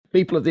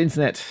People of the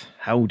internet,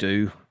 how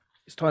do?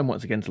 It's time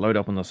once again to load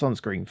up on the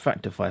sunscreen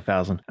Factor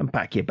 5000 and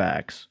pack your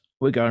bags.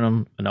 We're going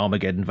on an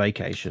Armageddon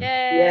vacation.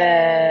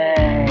 Yay!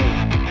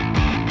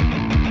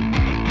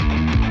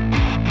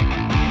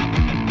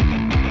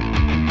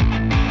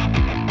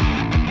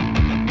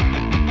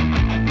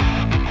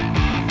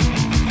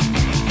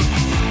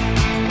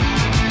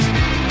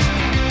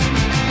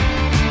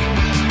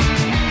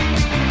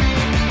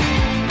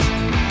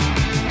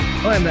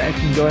 I am the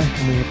Effing Guy,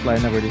 and we're here to play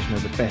another edition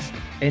of the best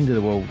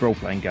end-of-the-world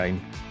role-playing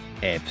game,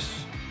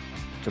 EVs.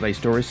 Today's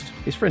tourist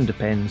is friend of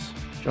Pens,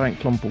 giant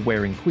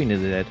clomper-wearing Queen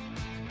of the Dead,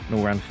 and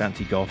all-round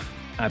fancy goth,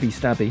 Abby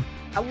Stabby.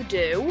 How we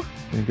do?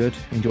 Doing good?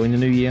 Enjoying the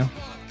new year?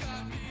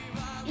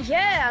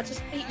 Yeah, I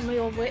just eaten my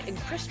own weight in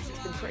crisps. It's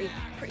been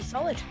pretty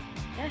solid.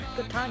 Yeah,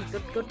 good time.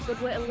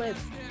 Good way to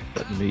live.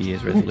 Got the New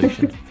Year's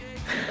resolution.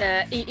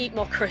 Eat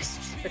more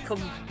crisps,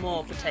 become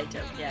more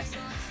potato. Yes.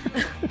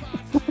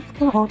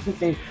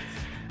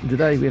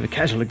 Today we have a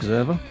casual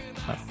observer.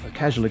 A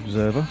casual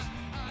observer.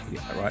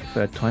 Get that right,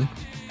 third time.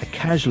 A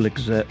casual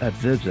observer.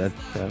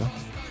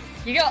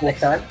 You got this.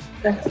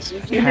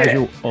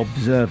 Casual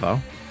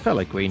observer.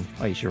 Fellow Queen,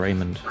 Aisha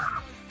Raymond.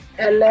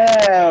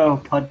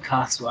 Hello,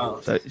 podcast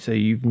world. So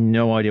you've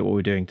no idea what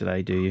we're doing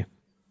today, do you?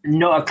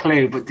 Not a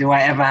clue, but do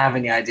I ever have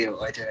any idea what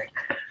we're doing?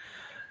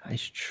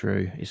 It's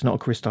true. It's not a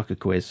Chris Tucker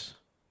quiz.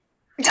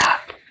 Damn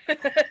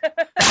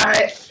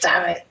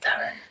it.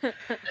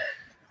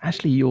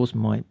 Actually, yours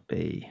might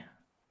be.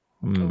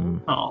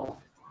 Oh.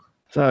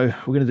 So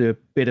we're going to do a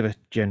bit of a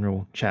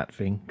general chat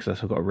thing because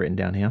that's what I've got written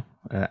down here.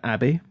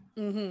 Abby,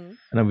 I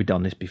know we've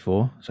done this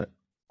before. So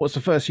what's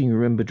the first thing you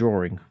remember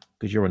drawing?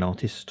 Because you're an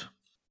artist.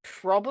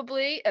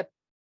 Probably a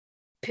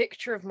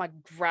picture of my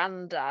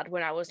granddad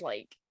when I was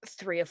like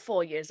 3 or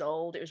 4 years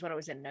old. It was when I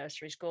was in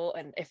nursery school,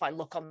 and if I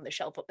look on the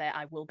shelf up there,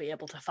 I will be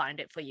able to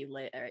find it for you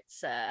later.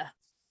 It's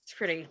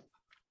pretty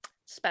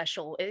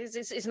special.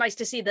 It's nice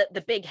to see that the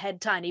big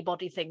head, tiny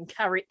body thing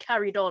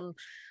carried on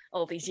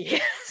all these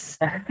years.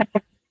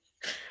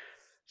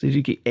 So did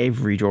you get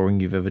every drawing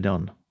you've ever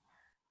done?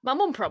 My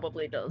mum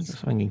probably does. There's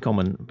something in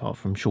common apart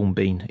from Sean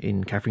Bean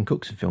in Catherine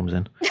Cookson films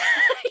then.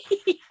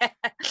 Yeah.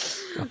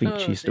 I think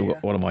she's still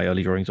got one of my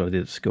early drawings I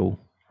did at school.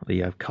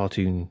 The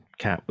cartoon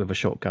cat with a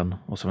shotgun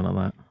or something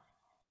like that.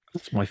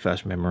 That's my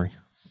first memory.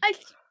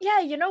 Yeah,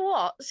 you know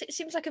what? It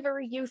seems like a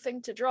very you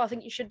thing to draw. I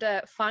think you should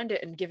find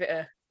it and give it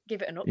an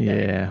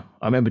update. Yeah,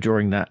 I remember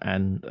drawing that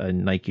and a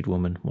naked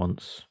woman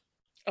once.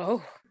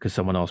 Oh. Because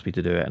someone asked me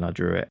to do it and I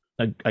drew it.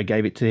 I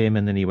gave it to him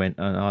and then he went,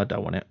 oh, I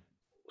don't want it.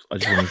 I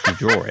just wanted to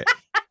draw it.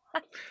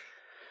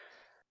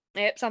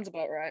 Yeah, it sounds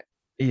about right.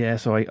 Yeah,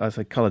 so I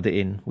coloured it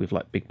in with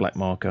like big black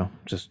marker,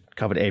 just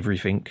covered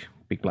everything,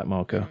 big black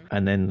marker.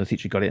 And then the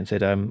teacher got it and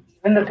said, And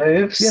the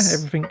boobs? yeah,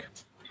 everything.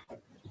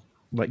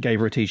 Like gave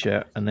her a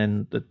t-shirt and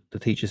then the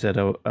teacher said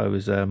I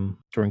was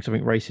drawing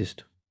something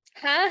racist.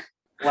 Huh?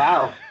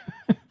 Wow.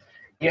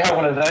 You have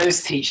one of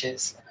those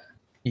teachers.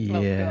 Yeah.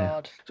 Oh,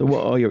 God. So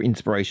what are your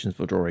inspirations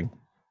for drawing?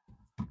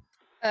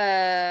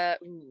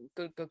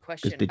 Good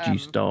question. Because did you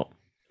start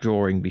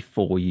drawing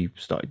before you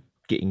started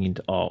getting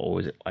into art, or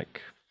is it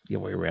like the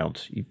other way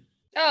around?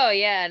 Oh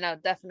yeah, no,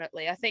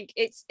 definitely. I think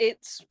it's.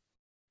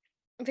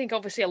 I think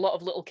obviously a lot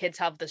of little kids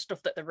have the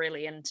stuff that they're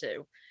really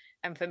into,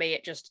 and for me,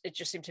 it just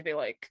seemed to be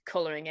like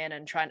coloring in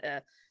and trying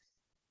to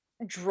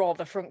draw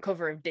the front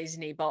cover of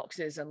Disney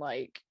boxes, and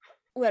like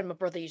when my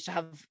brother used to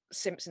have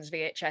Simpsons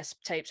VHS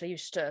tapes, I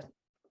used to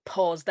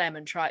pause them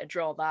and try to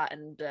draw that,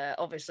 and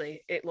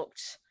obviously it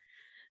looked,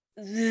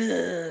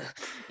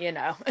 you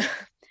know.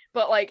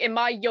 But like in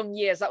my young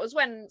years, that was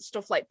when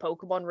stuff like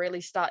Pokemon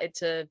really started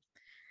to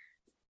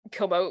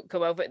come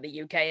over to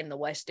the UK and the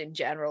West in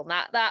general. And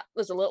that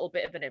was a little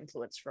bit of an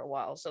influence for a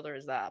while. So there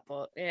is that.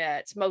 But yeah,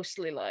 it's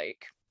mostly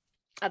like,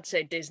 I'd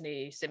say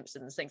Disney,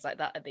 Simpsons, things like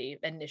that are the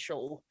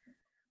initial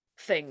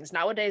things.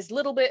 Nowadays,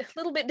 little bit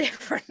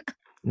different.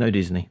 No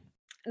Disney.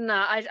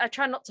 Nah, I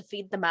try not to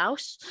feed the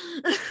mouse.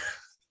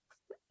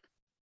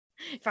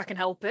 If I can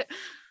help it.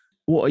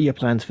 What are your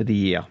plans for the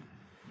year?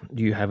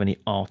 Do you have any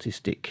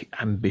artistic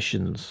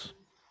ambitions?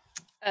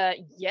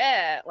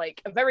 Yeah,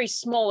 like a very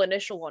small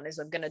initial one is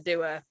I'm gonna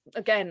do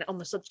again on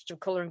the subject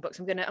of coloring books.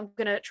 I'm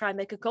gonna try and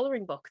make a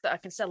coloring book that I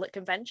can sell at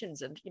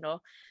conventions and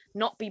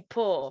not be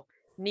poor,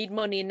 need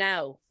money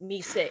now, me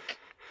sick.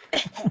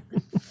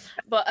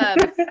 But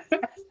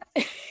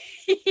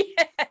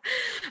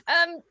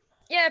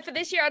yeah, for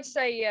this year I'd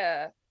say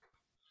I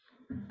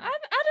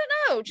don't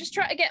know, just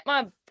try to get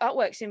my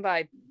artwork seen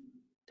by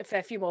a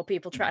fair few more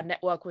people, try to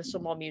network with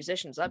some more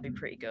musicians. That'd be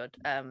pretty good.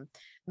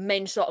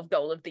 Main sort of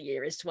goal of the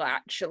year is to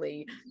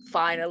actually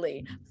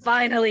finally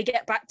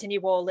get back to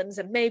New Orleans,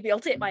 and maybe I'll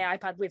take my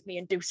iPad with me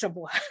and do some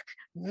work.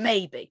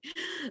 Maybe.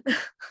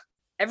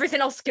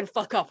 Everything else can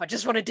fuck off. I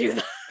just want to do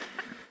that.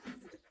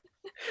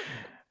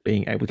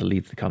 Being able to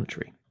leave the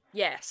country.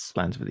 Yes.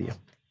 Plans for the year.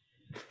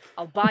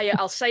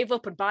 I'll save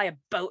up and buy a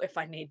boat if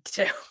I need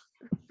to.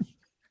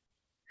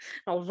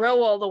 I'll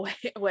row all the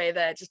way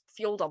there, just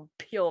fueled on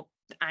pure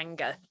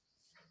anger.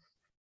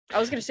 I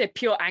was going to say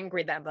pure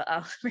angry then, but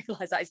I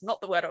realised that is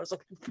not the word I was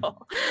looking for.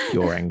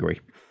 You're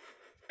angry.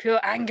 Pure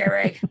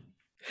angry.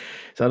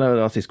 So I know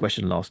I asked this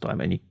question last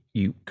time and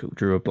you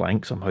drew a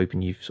blank, so I'm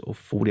hoping you've sort of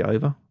fought it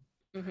over.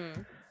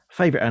 Mm-hmm.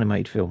 Favourite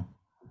animated film?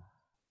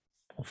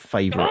 Or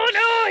favourite? Oh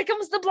no, here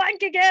comes the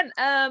blank again.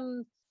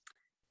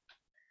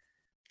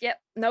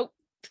 Yep, nope.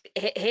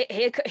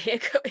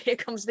 Here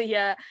comes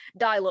the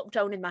dial-up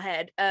tone in my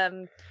head.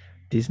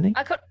 Disney?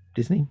 I could...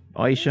 Disney?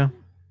 Aisha?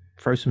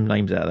 Throw some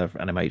names out of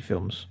animated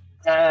films.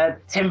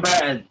 Tim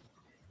Burton.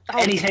 Oh,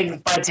 Anything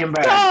by Tim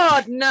Burton.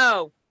 God,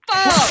 no.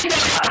 Fuck!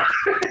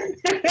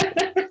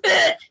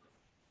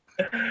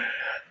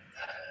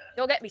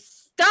 Don't get me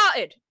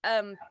started.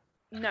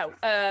 No.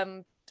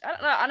 I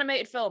don't know.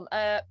 Animated film.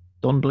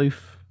 Don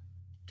Bluth?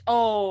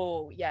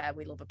 Oh yeah,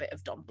 we love a bit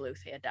of Don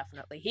Bluth here.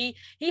 Definitely.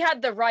 He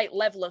had the right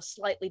level of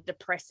slightly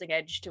depressing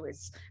edge to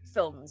his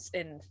films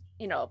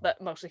that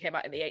mostly came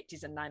out in the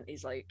 80s and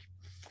 90s. Like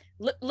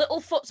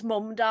Littlefoot's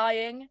mum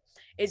dying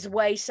is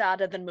way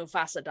sadder than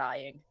Mufasa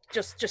dying.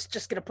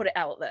 Just gonna put it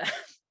out there.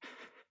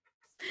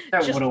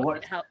 Just put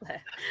it out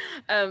there.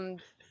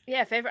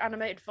 Yeah, favorite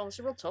animated film. It's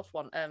a real tough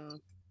one.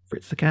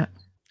 Fritz the Cat?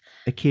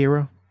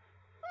 Akira?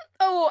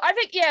 Oh, I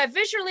think, yeah,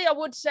 visually I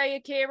would say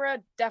Akira,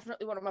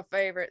 definitely one of my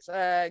favorites.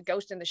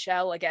 Ghost in the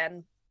Shell,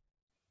 again,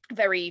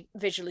 very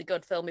visually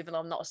good film, even though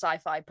I'm not a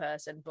sci-fi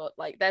person, but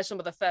like there's some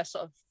of the first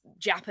sort of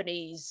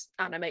Japanese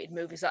animated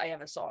movies that I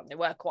ever saw, and they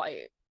were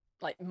quite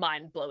like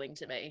mind-blowing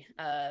to me.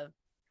 I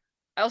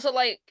also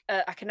like,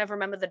 I can never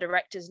remember the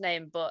director's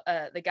name, but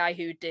the guy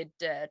who did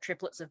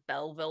Triplets of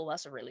Belleville,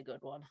 that's a really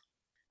good one.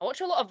 I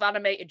watch a lot of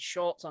animated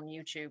shorts on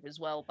YouTube as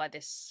well by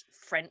this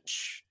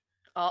French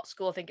art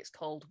school, I think it's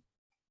called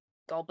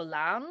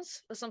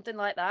Gobelins or something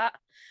like that.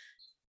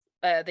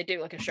 They do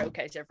like a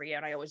showcase every year,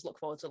 and I always look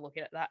forward to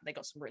looking at that. They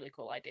got some really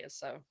cool ideas,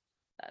 so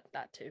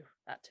that too.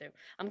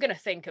 I'm gonna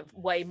think of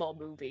way more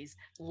movies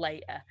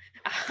later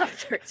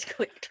after it's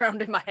clicked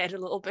around in my head a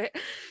little bit.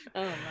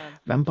 Oh man,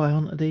 Vampire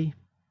Hunter D.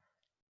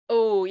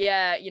 Oh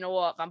yeah, you know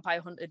what?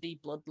 Vampire Hunter D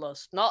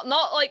Bloodlust. Not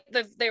like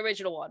the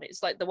original one.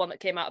 It's like the one that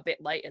came out a bit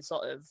later,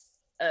 sort of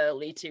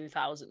early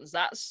 2000s.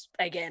 That's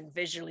again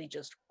visually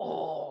just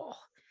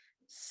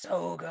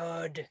so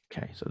good.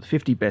 Okay, so the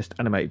 50 best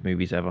animated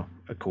movies ever,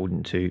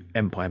 according to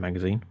Empire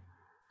magazine.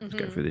 Let's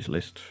go through this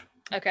list.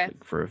 Okay.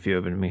 Look for a few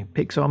of them.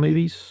 Pixar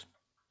movies.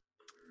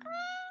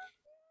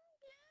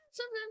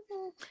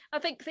 I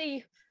think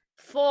the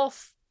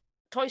fourth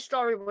Toy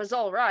Story was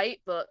all right,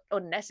 but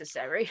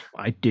unnecessary.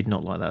 I did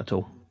not like that at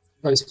all.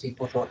 Most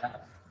people thought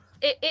that.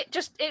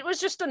 It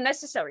was just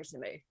unnecessary to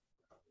me.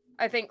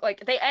 I think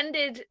like they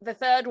ended the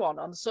third one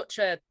on such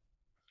a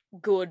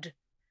good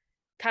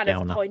kind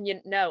of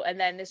poignant note, and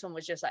then this one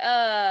was just like,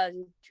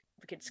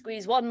 we could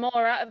squeeze one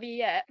more out of you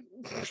yet.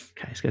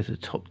 Okay, let's go to the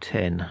top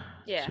 10.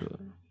 Yeah. So,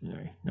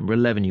 number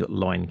 11, you got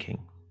Lion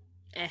King.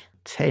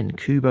 10,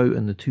 Kubo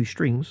and the Two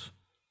Strings.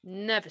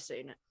 Never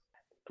seen it.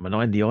 Number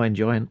 9, The Iron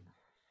Giant.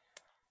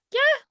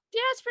 Yeah,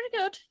 it's pretty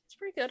good. It's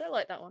pretty good. I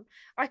like that one.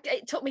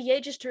 It took me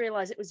ages to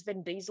realize it was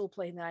Vin Diesel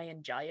playing the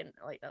Iron Giant.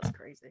 Like, that's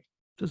crazy.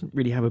 Doesn't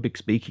really have a big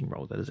speaking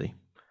role, does he?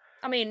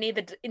 I mean,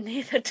 neither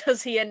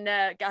does he in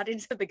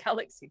Guardians of the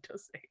Galaxy,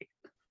 does he?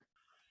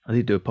 I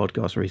did do a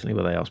podcast recently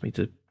where they asked me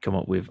to come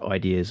up with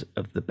ideas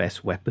of the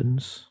best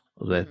weapons,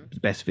 or the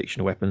best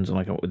fictional weapons, and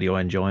I came up with the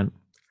Iron Giant.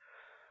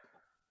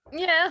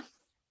 Yeah.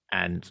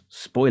 And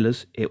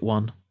spoilers, it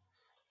won.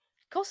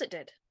 Of course it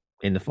did.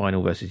 In the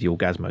final versus the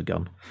Orgasmo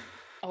gun.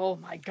 Oh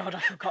my god, I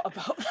forgot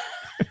about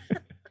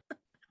that.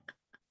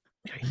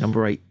 Okay,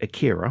 number 8,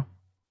 Akira.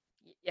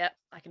 Yeah,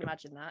 I can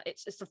imagine that.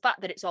 It's the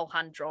fact that it's all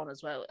hand drawn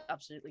as well.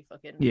 Absolutely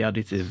fucking. Yeah, I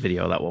did a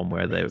video of that one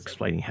where they were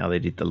explaining how they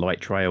did the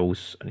light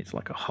trails, and it's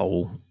like a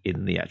hole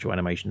in the actual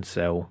animation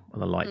cell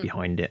and the light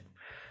behind it.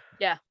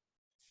 Yeah.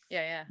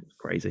 It's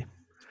crazy.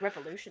 It's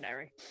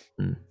revolutionary.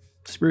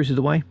 Spirited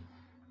Away.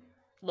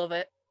 Love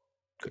it.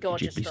 Got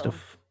Gorgeous Ghibli film.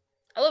 stuff.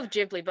 I love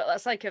Ghibli, but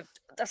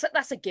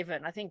that's a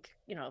given. I think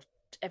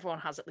everyone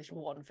has at least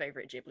one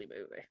favorite Ghibli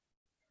movie.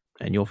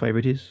 And your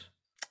favorite is?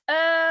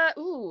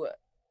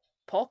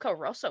 Porco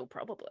Rosso,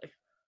 probably.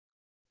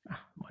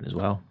 Mine as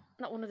well.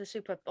 Not one of the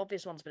super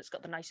obvious ones, but it's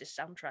got the nicest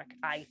soundtrack,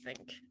 I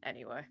think,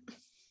 anyway.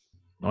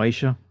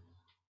 Aisha,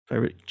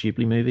 favorite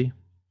Ghibli movie?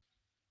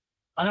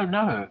 I don't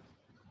know.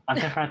 I've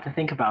never had to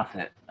think about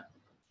it. I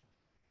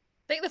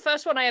think the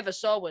first one I ever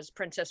saw was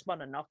Princess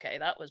Mononoke.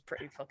 That was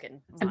pretty fucking...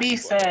 To be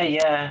fair,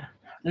 yeah.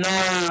 No,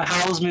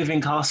 Howl's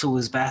Moving Castle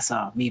was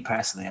better. Me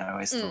personally, I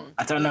always thought.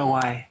 I don't know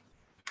why.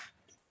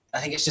 I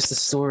think it's just the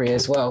story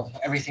as well.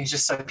 Everything's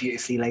just so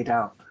beautifully laid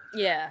out.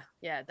 Yeah,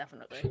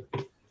 definitely.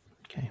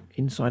 Okay,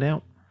 Inside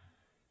Out.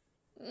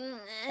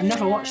 I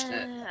never watched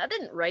it. I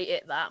didn't rate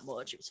it that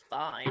much. It was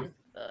fine,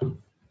 but...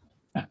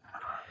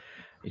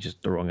 It's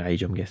just the wrong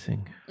age, I'm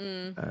guessing.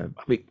 I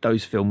think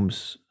those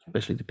films,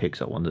 especially the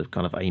Pixar ones, are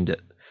kind of aimed at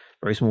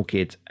very small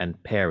kids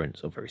and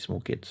parents of very small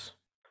kids.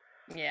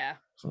 Yeah.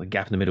 So the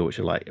gap in the middle, which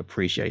are like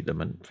appreciate them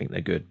and think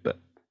they're good, but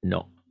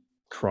not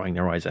crying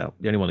their eyes out.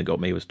 The only one that got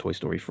me was Toy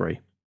Story 3.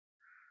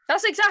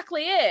 That's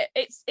exactly it.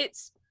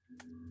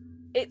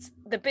 it's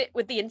the bit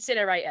with the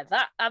incinerator.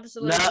 That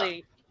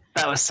absolutely.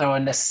 That was so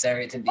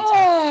unnecessary. It didn't need to.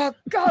 Oh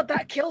God,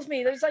 that kills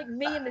me. There was like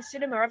me in the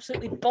cinema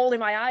absolutely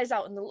bawling my eyes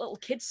out, and the little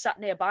kids sat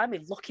nearby me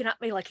looking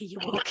at me like, "Are you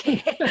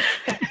okay?"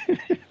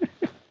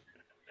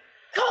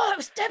 God, it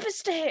was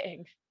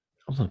devastating.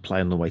 I was on a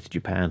plane on the way to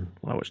Japan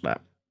when I watched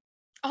that.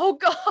 Oh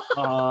God.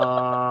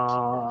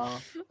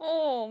 Oh.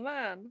 Oh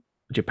man.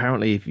 Which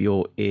apparently, if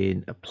you're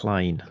in a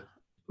plane,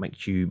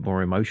 makes you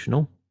more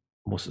emotional,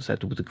 more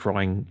susceptible to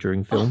crying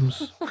during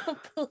films. Oh,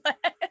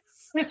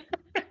 bless.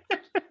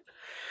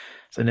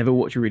 So never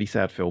watch a really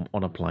sad film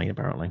on a plane,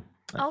 apparently.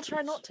 I'll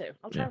try not to.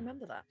 I'll try to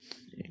remember that.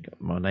 You got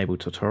My Neighbor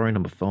Totoro,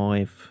 number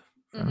 5.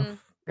 Mm-hmm.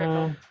 Great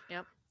film.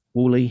 Yep.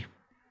 Wall-E.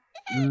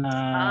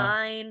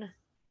 Fine.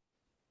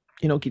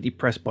 You not get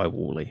depressed by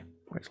Wall-E,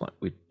 where it's like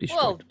we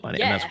destroyed the planet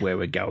and that's where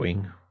we're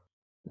going.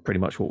 Pretty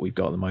much what we've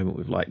got at the moment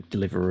with like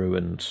Deliveroo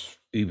and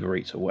Uber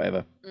Eats or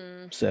whatever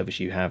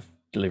service you have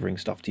delivering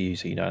stuff to you,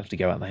 so you don't have to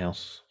go out of the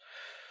house.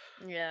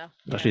 Yeah. I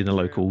was actually in the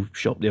local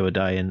shop the other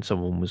day, and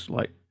someone was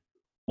like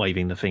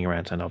waving the thing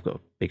around saying, "I've got to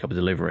pick up a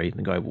delivery." And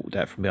the guy walked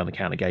out from behind the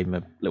counter, gave him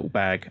a little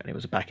bag, and it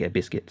was a packet of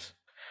biscuits.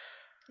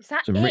 Is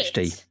that some rich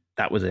tea.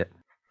 That was it.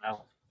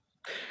 Wow.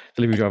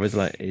 Delivery driver's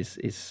like,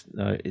 is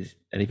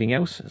anything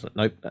else? It's like,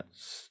 nope,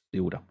 that's the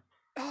order.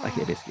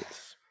 Packet of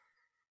biscuits.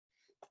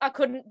 I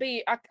couldn't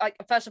be. I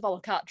first of all, I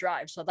can't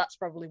drive, so that's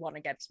probably one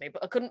against me.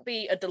 But I couldn't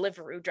be a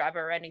Deliveroo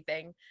driver or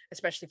anything,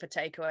 especially for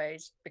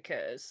takeaways,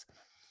 because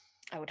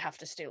I would have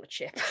to steal a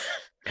chip.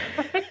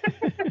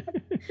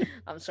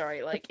 I'm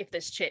sorry, like if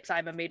there's chips,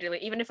 I'm immediately,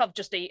 even if I've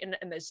just eaten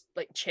and there's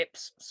like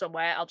chips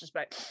somewhere, I'll just be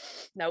like,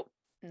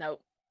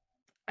 nope,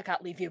 I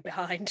can't leave you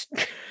behind.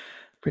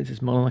 Princess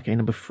Mononoke,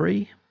 number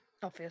 3.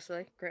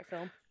 Obviously, great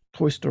film.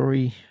 Toy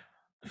Story,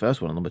 the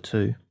first one, number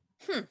 2.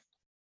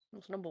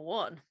 What's number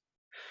 1?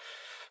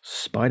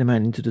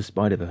 Spider-Man Into the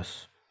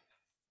Spider-Verse.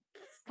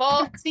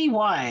 I can see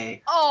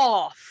why.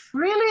 Off.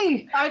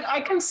 Really?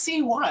 I can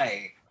see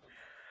why.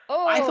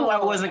 Oh. I thought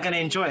I wasn't going to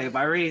enjoy it, but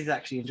I really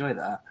actually enjoyed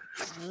that.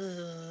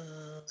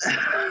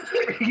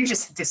 You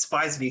just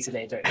despise me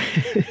today, don't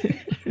you?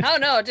 Oh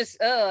no, just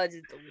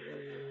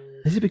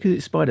Is it because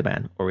it's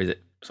Spider-Man or is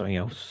it something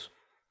else?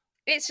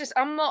 It's just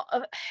I'm not.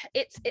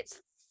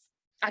 It's.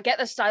 I get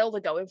the style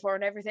they're going for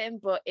and everything,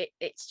 but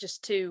it's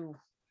just too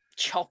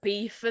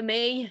choppy for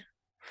me.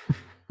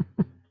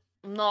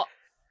 I'm not.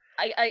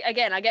 I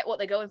get what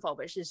they're going for,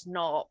 but it's just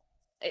not.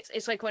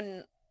 It's like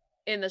when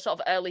in the sort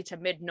of early to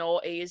mid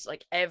noughties,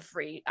 like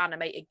every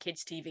animated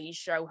kids TV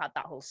show had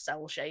that whole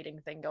cell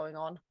shading thing going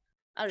on.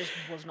 I just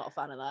was not a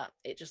fan of that.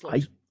 It just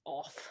looked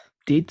off.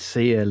 Did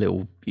see a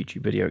little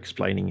YouTube video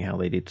explaining how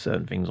they did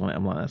certain things on it.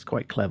 I'm like, that's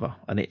quite clever,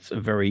 and it's a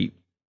very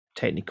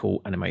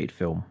technical animated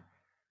film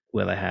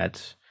where they had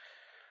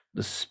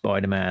the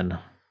Spider-Man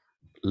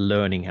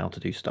learning how to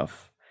do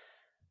stuff,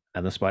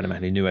 and the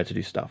Spider-Man who knew how to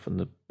do stuff, and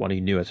the one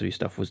who knew how to do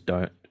stuff was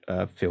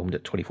filmed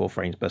at 24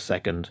 frames per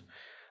second.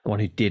 The one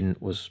who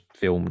didn't was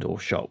filmed or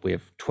shot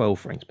with 12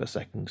 frames per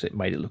second, because it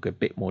made it look a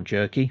bit more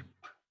jerky.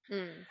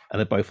 And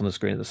they're both on the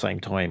screen at the same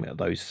time at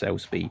those cell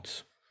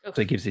speeds. Okay.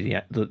 So it gives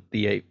you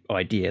the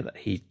idea that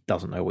he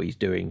doesn't know what he's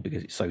doing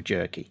because it's so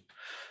jerky.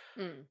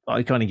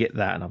 I kind of get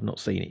that, and I've not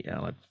seen it yet.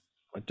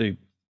 I do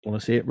want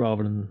to see it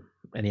rather than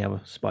any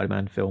other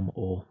Spider-Man film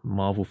or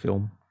Marvel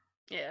film.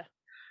 Yeah.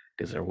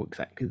 Because they're all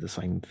exactly the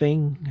same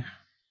thing.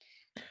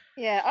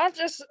 Yeah, I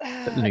just...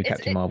 Except the new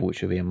Captain Marvel,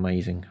 which will be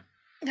amazing.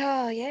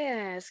 Oh,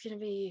 yeah, it's going to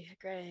be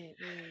great.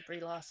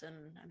 Brie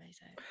Larson,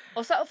 amazing.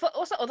 What's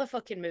that other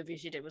fucking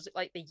movies you did? Was it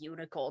like The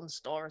Unicorn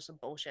Store or some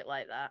bullshit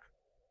like that?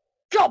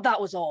 God,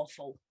 that was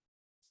awful.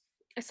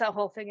 It's that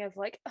whole thing of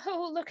like,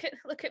 oh, look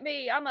at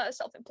me. I'm a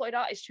self-employed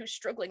artist who's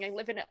struggling and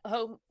living at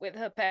home with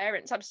her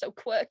parents. I'm so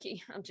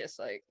quirky. I'm just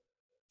like...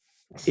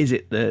 Is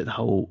it the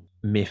whole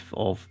myth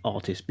of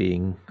artists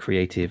being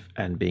creative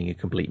and being a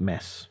complete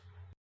mess?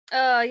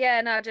 Oh,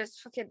 yeah, no,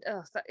 just fucking...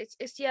 it's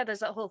there's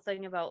that whole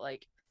thing about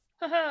like,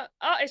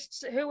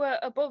 artists who are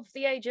above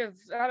the age of,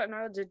 I don't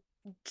know,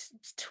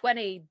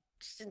 20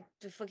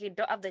 fucking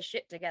don't have their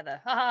shit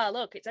together. Haha,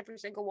 look, it's every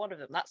single one of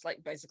them. That's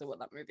like basically what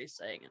that movie's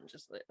saying. And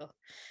just like,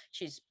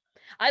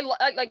 I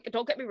like,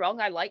 don't get me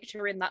wrong, I liked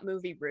her in that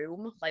movie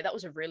Room. Like, that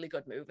was a really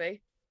good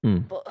movie.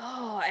 But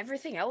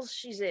everything else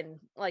she's in,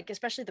 like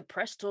especially the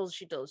press tours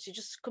she does, she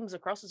just comes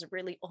across as a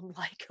really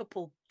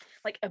unlikable,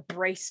 like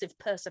abrasive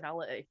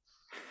personality.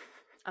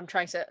 I'm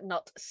trying to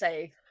not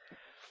say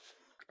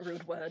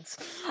rude words.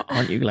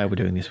 Aren't you glad we're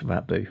doing this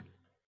without Boo?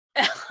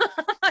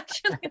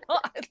 Actually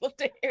not. I'd love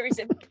to hear his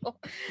input.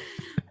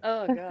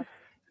 Oh god.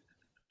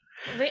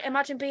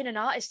 Imagine being an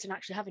artist and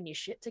actually having your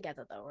shit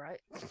together though, right?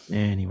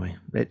 Anyway,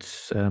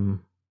 let's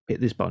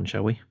hit this button,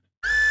 shall we?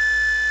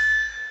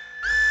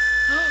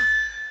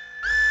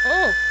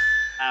 Oh.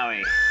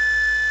 Owie.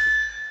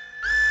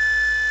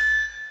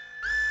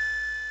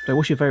 So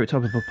what's your favourite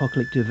type of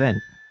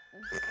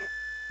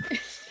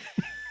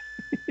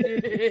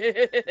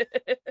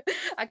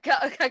I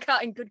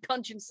can't in good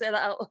conscience say that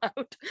out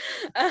loud.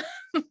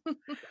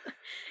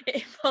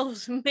 It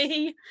involves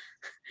me,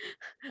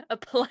 a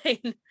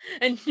plane,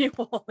 and New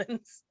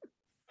Orleans.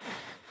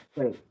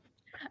 Wait.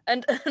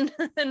 And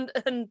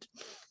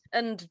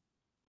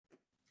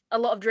a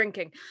lot of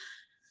drinking.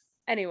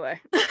 Anyway.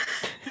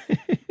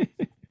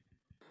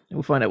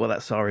 We'll find out what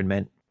that siren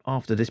meant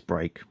after this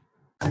break.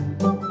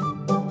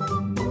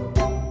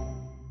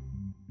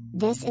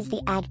 This is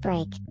the ad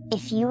break.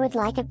 If you would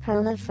like a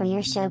promo for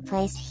your show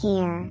placed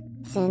here,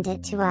 send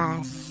it to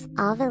us.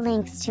 All the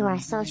links to our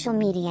social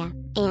media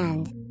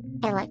and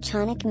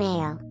electronic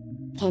mail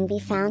can be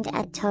found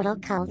at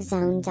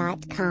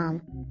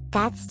totalcultzone.com.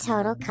 That's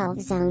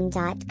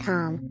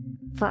totalcultzone.com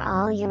for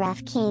all your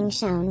F King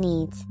show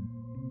needs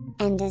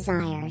and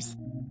desires.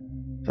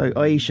 So,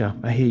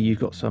 Aisha, I hear you've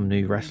got some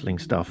new wrestling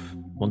stuff.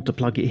 Want to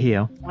plug it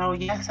here? Oh,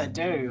 yes, I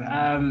do.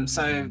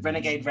 So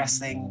Renegade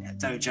Wrestling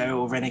Dojo,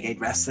 or Renegade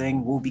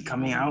Wrestling, will be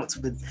coming out.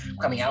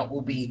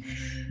 Will be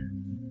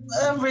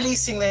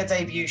releasing their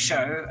debut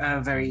show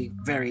very,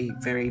 very,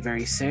 very,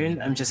 very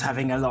soon. I'm just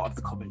having a lot of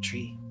the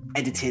commentary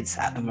edited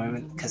at the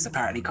moment because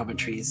apparently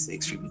commentary is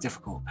extremely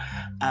difficult.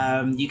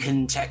 You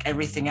can check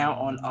everything out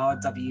on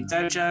RW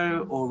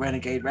Dojo or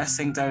Renegade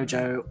Wrestling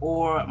Dojo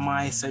or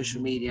my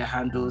social media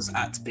handles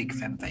at Big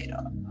Fem Vader.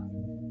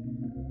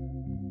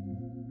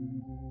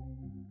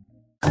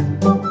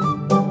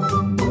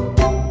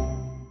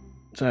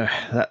 So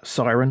that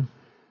siren,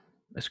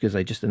 that's because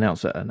they just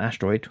announced that an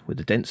asteroid with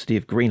the density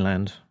of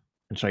Greenland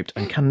and shaped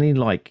uncannily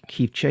like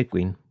Keith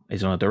Chegwin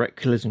is on a direct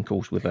collision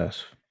course with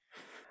Earth.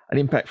 An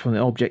impact from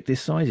an object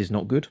this size is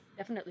not good.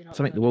 Definitely not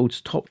Something good. the world's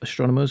top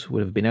astronomers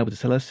would have been able to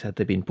tell us had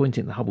they been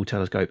pointing the Hubble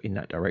telescope in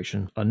that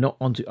direction, and not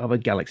onto other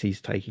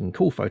galaxies taking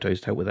cool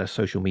photos to help with their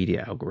social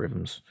media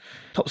algorithms.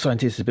 Top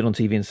scientists have been on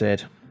TV and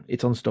said,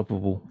 it's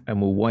unstoppable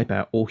and will wipe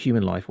out all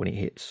human life when it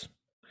hits.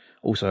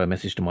 Also, a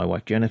message to my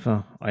wife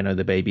Jennifer, I know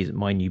the baby isn't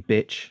my new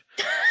bitch.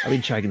 I've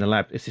been shagging the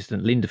lab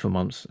assistant Linda for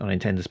months, and I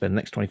intend to spend the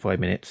next 25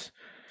 minutes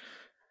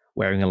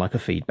wearing her like a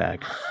feed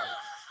bag.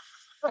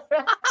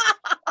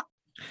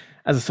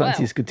 As the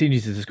scientist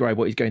continues to describe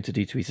what he's going to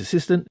do to his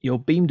assistant, you're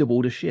beamed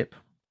aboard a ship.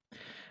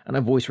 And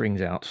a voice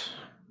rings out.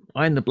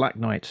 I am the Black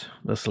Knight,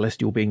 the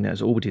celestial being that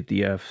has orbited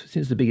the Earth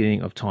since the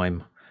beginning of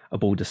time,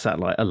 aboard the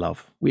satellite of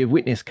love. We have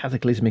witnessed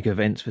cataclysmic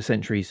events for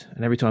centuries,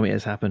 and every time it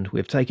has happened, we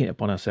have taken it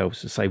upon ourselves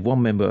to save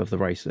one member of the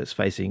race that's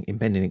facing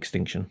impending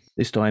extinction.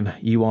 This time,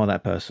 you are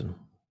that person.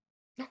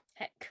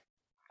 Heck.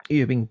 You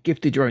have been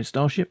gifted your own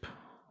starship,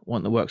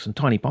 one that works on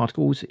tiny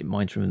particles. It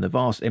mines from the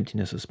vast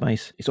emptiness of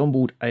space. Its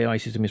onboard AI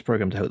system is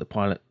programmed to help the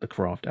pilot the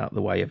craft out of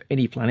the way of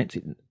any planets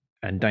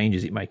and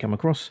dangers it may come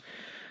across.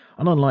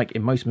 And unlike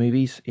in most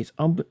movies, it's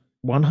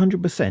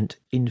 100%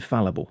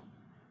 infallible.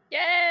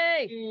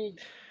 Yay!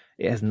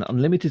 It has an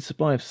unlimited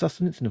supply of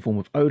sustenance in the form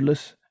of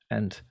odorless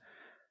and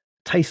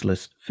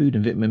tasteless food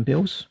and vitamin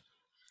pills,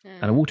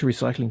 and a water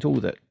recycling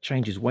tool that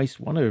changes waste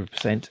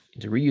 100%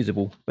 into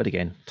reusable, but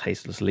again,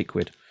 tasteless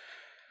liquid.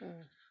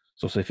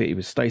 It's also fitted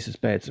with stasis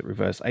beds that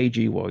reverse age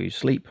while you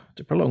sleep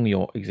to prolong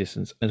your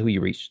existence until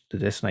you reach the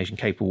destination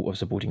capable of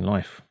supporting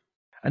life.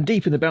 And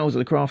deep in the bowels of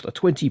the craft are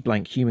 20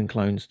 blank human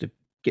clones to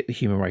get the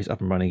human race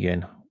up and running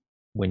again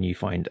when you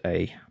find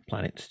a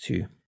planet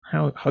to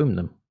home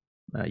them.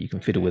 You can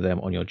fiddle with them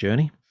on your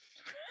journey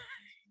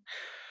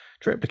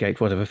to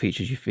replicate whatever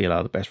features you feel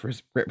are the best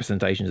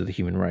representations of the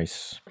human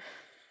race.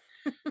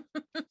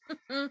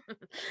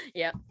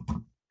 Yeah.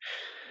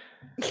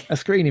 A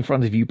screen in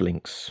front of you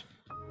blinks.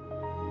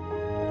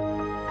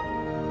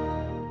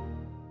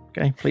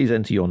 Okay, please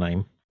enter your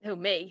name. Who,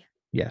 me?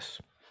 Yes.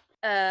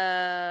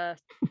 Well,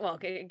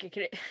 can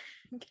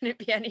it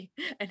be any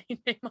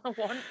name I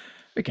want?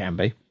 It can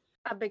be.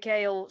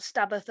 Abigail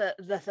Stabbatha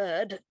the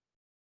Third.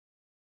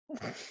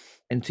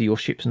 Enter your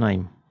ship's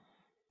name.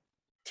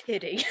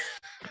 Tiddy.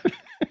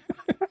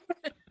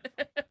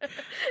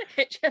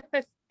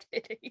 HMS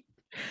Tiddy.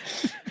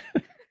 Is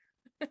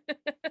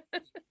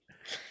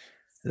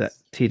that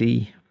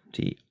Tiddy?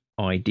 Tiddy?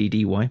 Oh,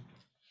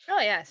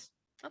 yes.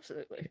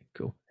 Absolutely. Okay,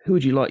 cool. Who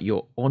would you like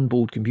your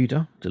onboard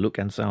computer to look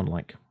and sound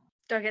like?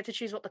 Do I get to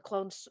choose what the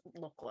clones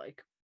look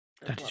like?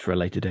 That is for a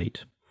later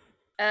date.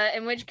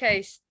 In which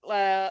case,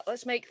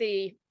 let's make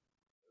the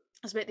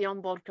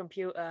onboard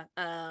computer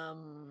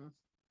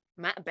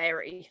Matt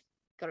Berry.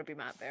 Gotta be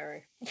Matt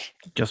Berry.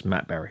 Just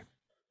Matt Berry.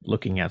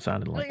 Looking and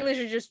sounding like.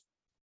 Literally just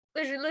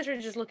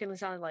looking and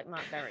sounding like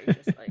Matt Berry.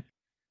 Just like.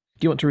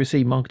 Do you want to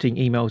receive marketing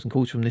emails and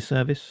calls from this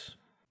service?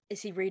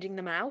 Is he reading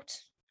them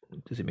out?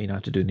 Does it mean I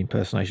have to do an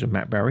impersonation of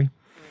Matt Berry?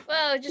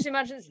 Well, just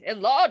imagine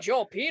enlarge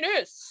your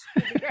penis.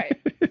 That'd be great.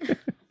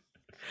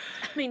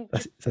 I mean,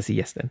 that's a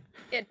yes then.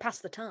 it'd pass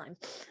the time.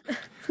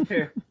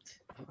 Do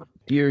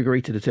you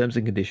agree to the terms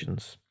and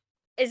conditions?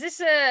 Is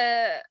this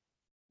a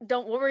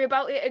don't worry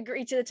about it,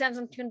 agree to the terms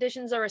and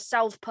conditions, or a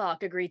South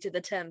Park agree to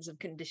the terms and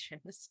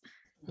conditions?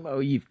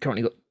 Well, you've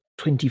currently got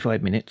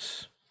 25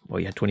 minutes. Well,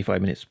 you had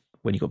 25 minutes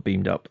when you got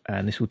beamed up,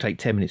 and this will take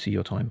 10 minutes of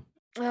your time.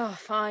 Oh,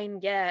 fine.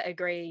 Yeah,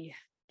 agree.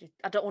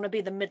 I don't want to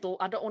be the middle.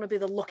 I don't want to be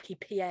the lucky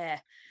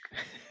Pierre.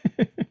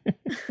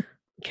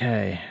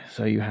 Okay,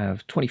 so you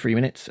have 23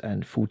 minutes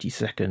and 40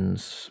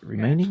 seconds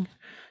remaining.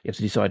 You have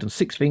to decide on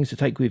 6 things to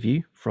take with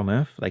you from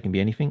Earth. They can be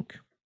anything,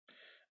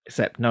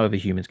 except no other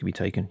humans can be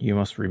taken. You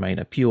must remain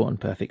a pure and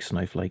perfect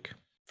snowflake.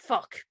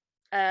 Fuck.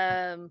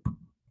 Okay,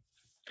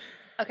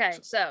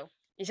 so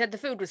you said the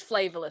food was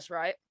flavorless,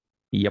 right?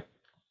 Yep.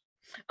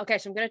 Okay,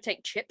 so I'm gonna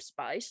take chip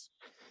spice.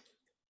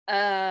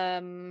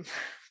 Um,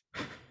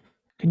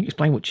 Can you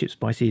explain what chip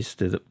spice is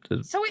to the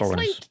so it's foreigners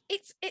like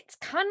it's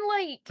kind of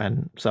like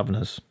and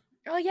southerners?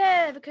 oh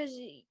yeah, because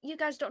you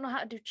guys don't know how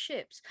to do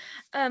chips.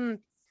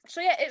 So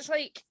yeah, it's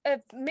like a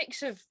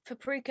mix of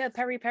paprika,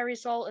 peri peri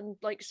salt, and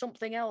like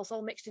something else,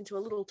 all mixed into a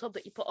little tub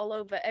that you put all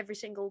over every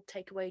single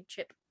takeaway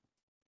chip.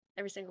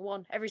 Every single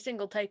one, every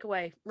single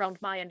takeaway round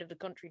my end of the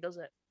country does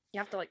it. You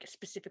have to like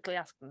specifically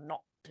ask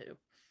not to.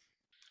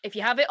 If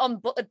you have it on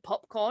buttered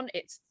popcorn,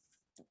 it's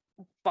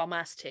bomb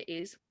ass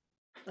titties.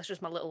 That's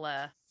just my little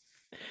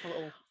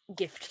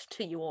gift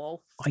to you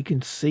all. I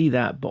can see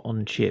that, but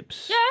on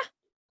chips. Yeah.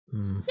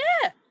 Mm.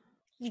 Yeah.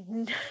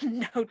 You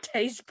no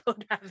taste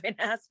bud having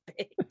ass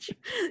bitch.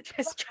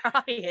 Just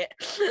try it.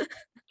 I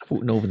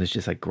thought Northerners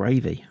just had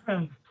gravy.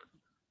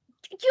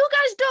 You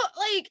guys don't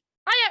like.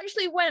 I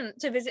actually went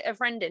to visit a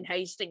friend in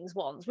Hastings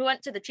once. We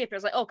went to the chip. I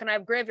was like, "Oh, can I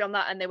have gravy on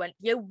that?" And they went,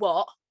 "You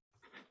what?"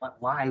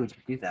 Why would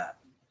you do that?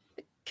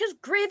 Because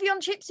gravy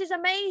on chips is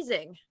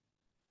amazing.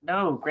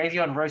 No, gravy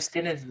on roast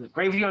dinner,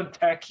 gravy on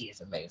turkey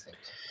is amazing.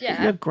 Yeah,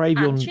 You have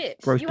gravy and on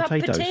chips. roast You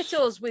potatoes. have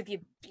potatoes with you.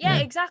 Yeah,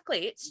 Yeah.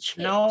 exactly. It's chips.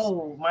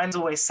 No, mine's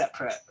always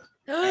separate.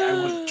 I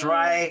want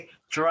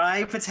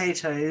dry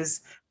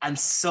potatoes and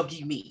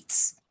soggy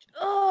meats.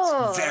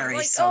 Oh, very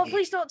like, soggy. oh,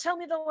 please don't tell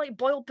me they're like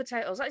boiled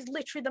potatoes. That is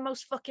literally the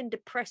most fucking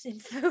depressing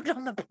food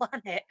on the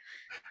planet.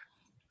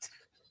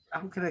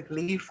 I'm gonna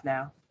leave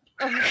now.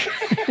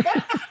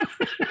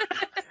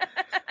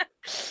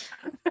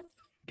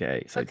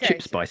 Okay, so Okay,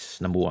 chip so-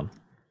 spice, number 1.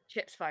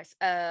 Chip spice.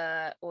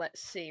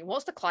 Let's see.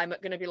 What's the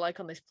climate going to be like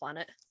on this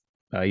planet?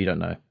 You don't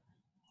know.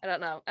 I don't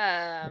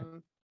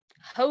know.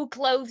 Hoe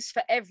clothes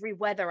for every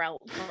weather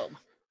outcome.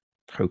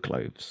 Hoe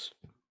clothes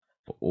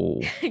for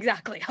all.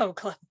 Exactly, hoe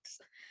clothes.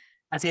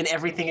 As in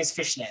everything is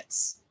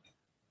fishnets.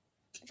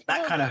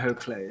 That kind of hoe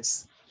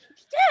clothes.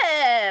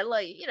 Yeah,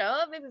 like, you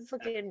know, maybe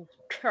fucking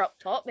crop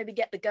top, maybe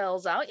get the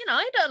girls out. You know,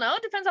 I don't know.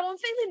 It depends how I'm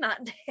feeling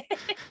that day.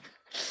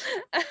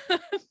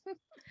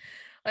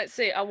 Let's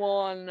see. I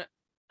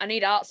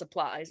need art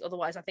supplies.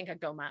 Otherwise, I think I'd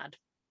go mad.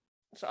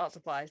 So art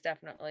supplies,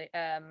 definitely.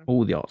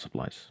 All the art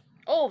supplies.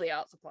 All the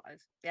art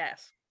supplies.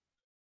 Yes.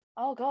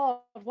 Oh God,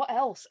 what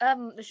else?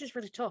 This is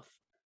really tough.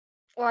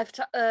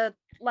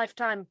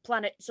 Lifetime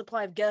planet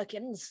supply of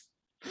gherkins.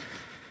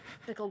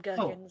 Pickled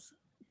gherkins.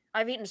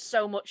 I've eaten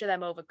so much of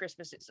them over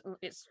Christmas.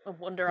 It's a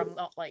wonder I'm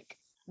not like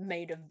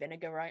made of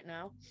vinegar right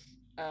now.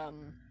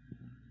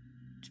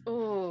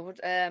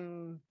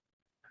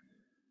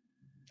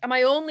 Am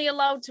I only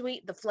allowed to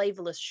eat the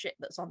flavorless shit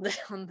that's on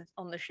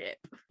the ship?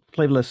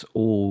 Flavorless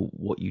or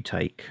what you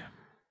take.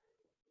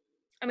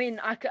 I mean,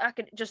 I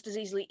could just as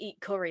easily eat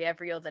curry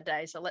every other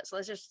day. So let's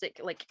just stick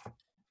like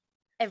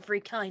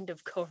every kind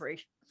of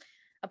curry,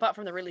 apart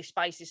from the really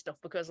spicy stuff,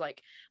 because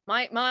like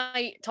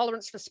my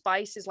tolerance for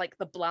spice is like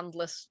the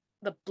blandness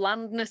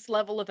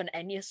level of an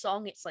Enya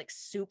song. It's like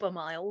super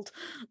mild.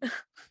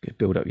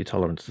 Build up your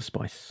tolerance to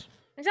spice.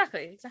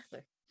 Exactly.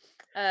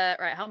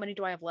 Right, how many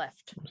do I have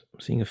left? I'm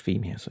seeing a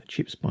theme here. So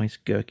chip spice,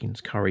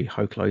 gherkins, curry,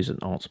 hoe clothes, and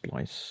art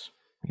supplies.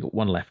 You got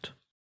 1 left.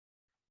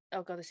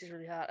 Oh God, this is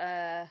really hard.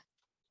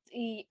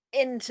 The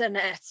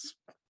internet.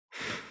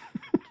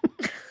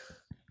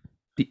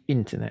 The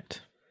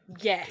internet.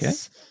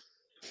 Yes.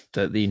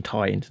 So the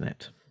entire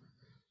internet.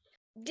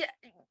 Yeah,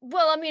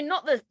 well, I mean,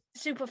 not the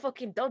super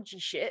fucking dodgy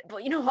shit,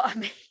 but you know what I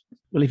mean.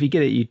 Well, if you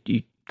get it,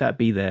 you that'd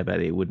be there, but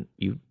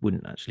you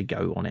wouldn't actually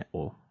go on it,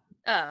 or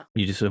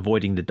you're just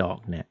avoiding the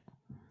dark net.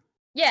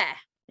 Yeah.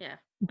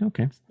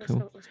 Okay,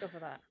 cool. Let's go for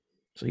that.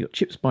 So you got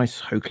chip spice,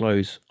 hoe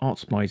clothes, art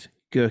supplies,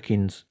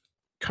 gherkins,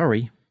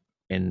 curry,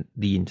 and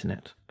the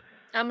internet.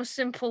 I'm a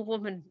simple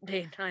woman,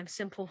 Dean. I'm a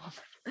simple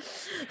woman.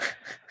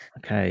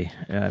 Okay,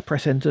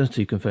 press enter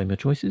to confirm your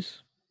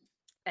choices.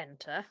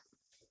 Enter.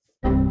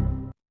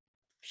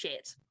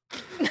 Shit.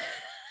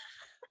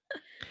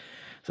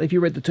 So if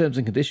you read the terms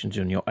and conditions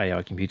on your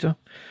AI computer,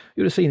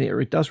 you would have seen that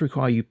it does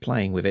require you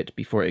playing with it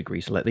before it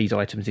agrees to let these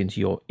items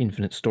into your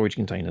infinite storage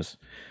containers.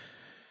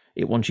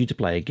 It wants you to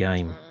play a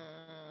game.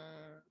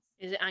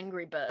 Is it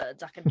Angry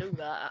Birds? I can do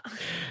that.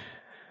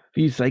 For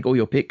you to take all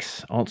your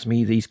picks, answer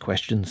me these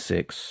questions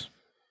 6.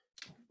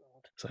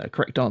 So a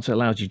correct answer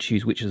allows you to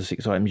choose which of the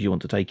 6 items you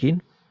want to take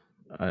in.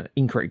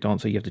 Incorrect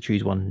answer, you have to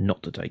choose one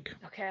not to take.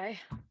 Okay.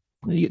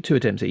 You get 2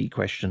 attempts at each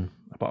question,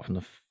 apart from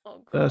the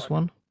first God.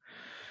 one.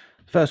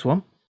 First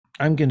one,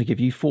 I'm going to give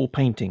you 4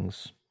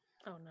 paintings.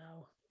 Oh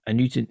no. And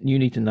you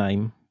need to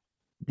name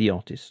the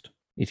artist.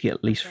 You need to get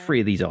at least Okay. 3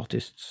 of these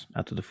artists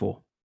out of the 4.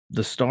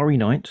 The Starry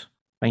Night,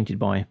 painted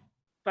by...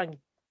 Van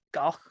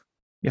Gogh.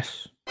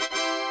 Yes.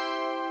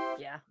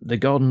 Yeah. The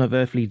Garden of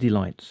Earthly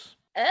Delights.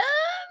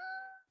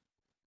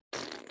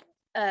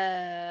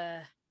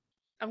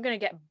 I'm gonna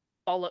get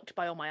bollocked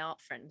by all my art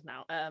friends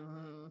now.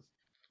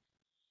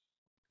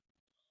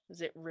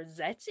 Was it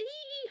Rossetti?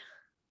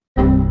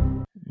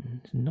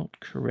 It's not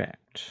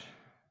correct.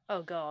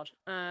 Oh God.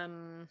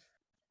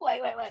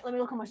 Wait. Let me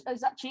look on my.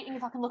 Is that cheating?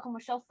 If I can look on my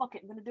shelf, fuck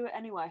it. I'm gonna do it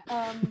anyway.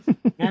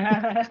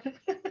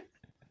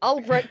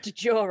 Albrecht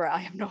Dürer. I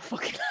have no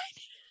fucking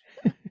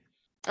idea.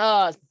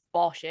 Oh, it's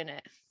Bosch,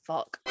 innit?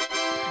 Fuck.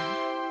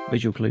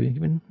 Visual clue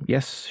given.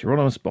 Yes,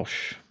 Hieronymus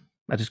Bosch.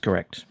 That is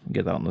correct. You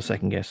get that on the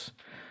second guess.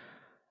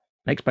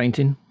 Next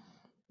painting,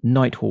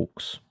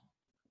 Nighthawks.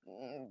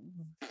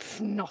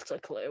 Not a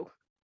clue.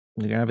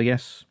 You gonna have a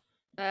guess?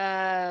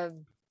 I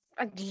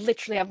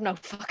literally have no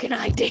fucking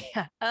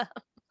idea.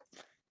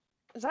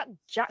 Is that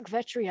Jack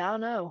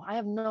Vetriano? I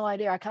have no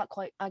idea. I can't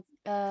quite.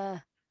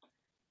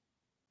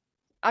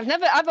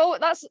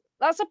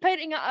 That's a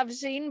painting I've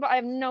seen, but I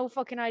have no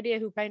fucking idea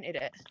who painted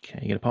it. Okay,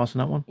 you gonna pass on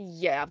that one?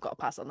 Yeah, I've got to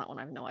pass on that one.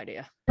 I have no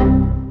idea.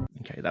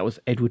 Okay, that was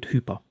Edward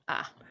Hooper.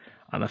 Ah.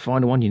 And the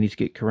final one you need to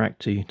get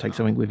correct to take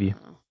something with you.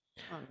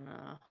 Oh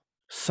no.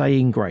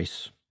 Saying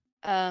Grace.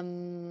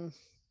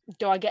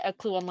 Do I get a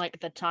clue on like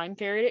the time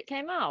period it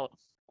came out?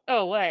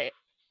 Oh wait,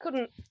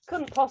 couldn't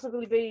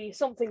possibly be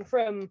something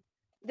from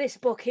this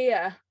book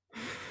here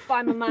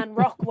by my man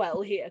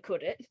Rockwell here,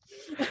 could it?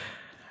 Are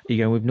you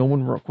going with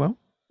Norman Rockwell?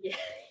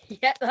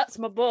 Yeah, that's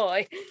my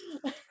boy.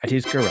 That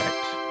is correct.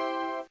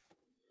 I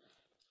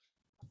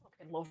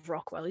fucking love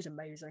Rockwell. He's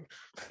amazing.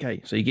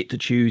 Okay, so you get to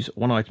choose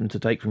one item to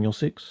take from your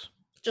 6.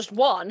 Just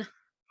one.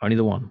 Only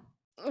the one.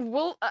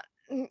 Well,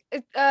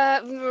 it's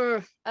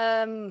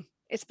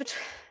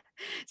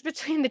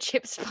between the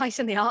chip spice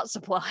and the art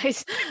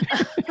supplies.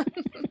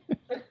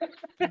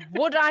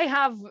 Would I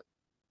have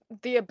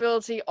the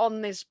ability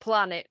on this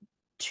planet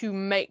to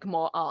make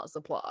more art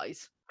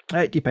supplies?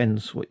 It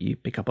depends what you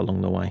pick up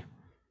along the way.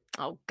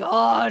 Oh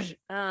God.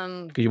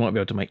 Because you might be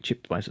able to make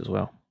chip spice as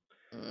well.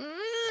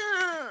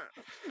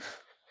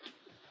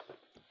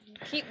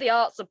 Keep the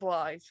art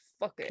supplies.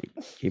 Fuck it.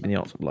 Keeping the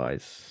art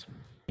supplies.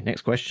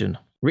 Next question.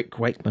 Rick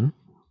Wakeman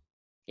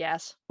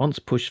Yes. once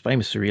pushed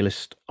famous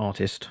surrealist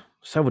artist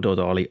Salvador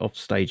Dali off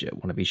stage at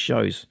one of his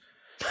shows.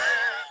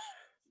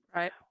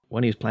 Right.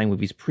 When he was playing with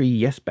his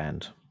pre-Yes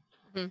band.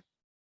 Mhm.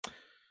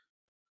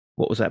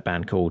 What was that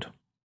band called?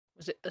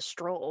 Was it the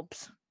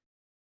Strobes?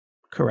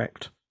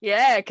 Correct.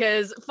 Yeah,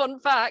 because fun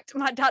fact,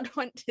 my dad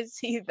went to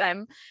see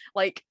them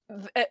like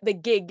at the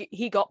gig.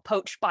 He got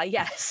poached by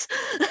Yes.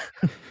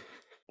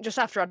 Just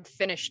after I'd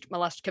finished my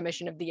last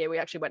commission of the year, we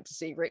actually went to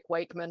see Rick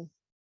Wakeman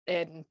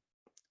in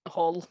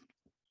Hull,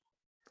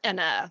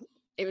 and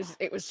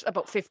it was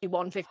about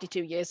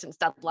 52 years since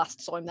Dad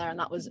last saw him there, and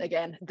that was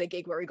again the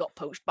gig where he got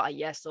poached by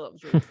Yes. So that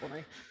was really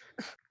funny.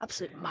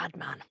 Absolute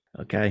madman.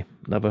 Okay,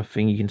 another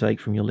thing you can take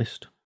from your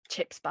list.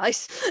 Chip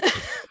spice.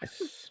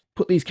 Yes.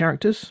 Put these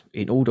characters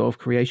in order of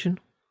creation,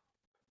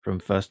 from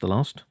first to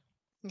last.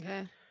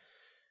 Okay.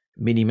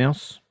 Minnie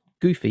Mouse,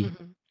 Goofy,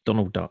 Mhm.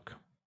 Donald Duck.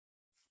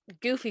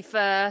 Goofy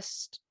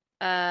first.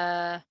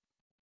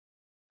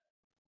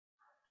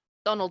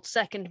 Donald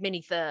second,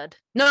 Minnie third.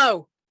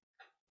 No!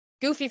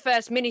 Goofy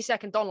first, Minnie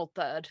second, Donald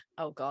third.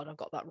 Oh God, I've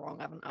got that wrong,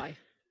 haven't I?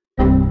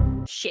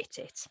 Shit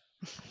it.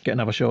 Get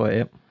another shot at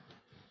it.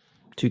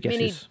 2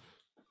 guesses.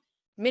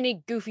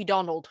 Minnie, Goofy,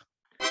 Donald.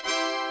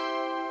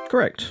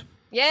 Correct.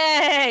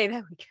 Yay!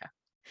 There we go.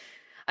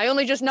 I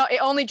only just know it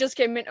only just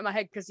came into my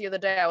head because the other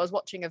day I was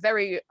watching I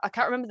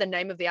can't remember the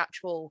name of the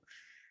actual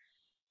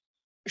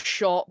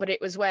short, but it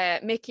was where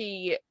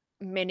Mickey,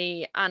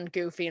 Minnie, and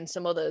Goofy and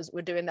some others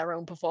were doing their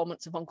own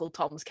performance of Uncle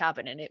Tom's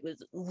Cabin, and it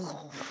was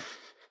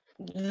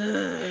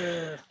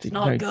it's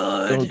not good.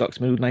 Donald Duck's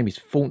middle name is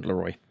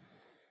Fauntleroy.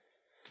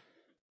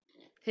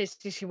 His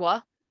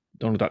what?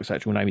 Donald Duck's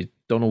actual name is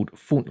Donald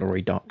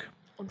Fauntleroy Duck.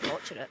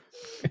 Unfortunate.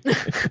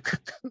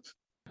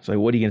 So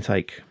what are you going to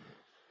take?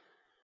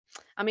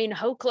 I mean,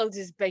 whole clothes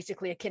is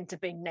basically akin to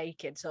being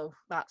naked, so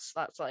that's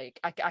like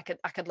I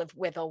could live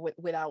with or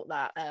without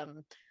that.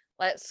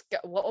 Let's go.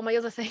 What are my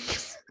other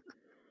things?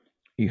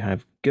 You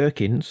have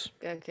gherkins,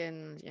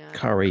 Gherkins, yeah,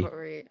 curry,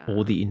 or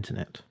uh, the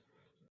internet.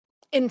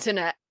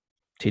 internet.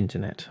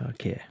 Tinternet,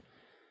 okay.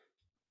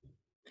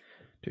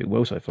 Doing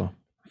well so far.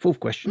 4th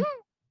question.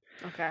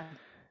 Okay,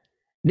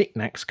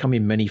 Knickknacks come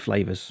in many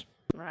flavours.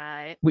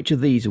 right. Which of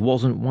these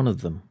wasn't one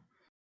of them?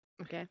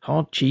 Okay.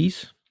 Hard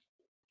cheese,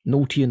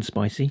 naughty and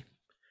spicy,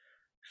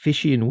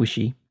 fishy and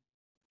wishy,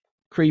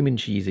 cream and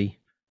cheesy,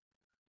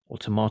 or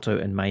tomato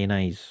and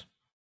mayonnaise?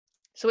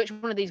 So which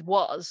one of these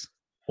was?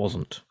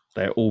 Wasn't.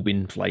 They're all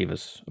been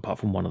flavours, apart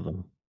from one of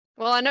them.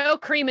 Well, I know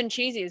cream and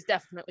cheesy is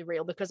definitely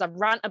real because I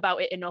rant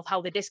about it enough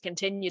how they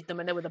discontinued them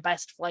and they were the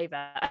best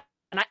flavour.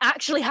 And I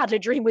actually had a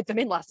dream with them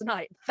in last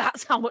night.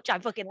 That's how much I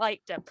fucking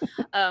liked them.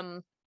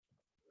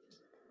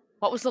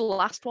 What was the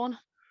last one?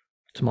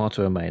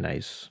 Tomato and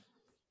mayonnaise.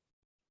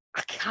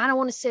 I kind of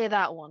want to say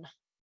that one.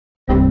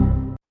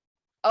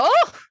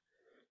 Oh,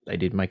 They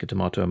did make a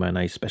tomato and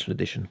mayonnaise special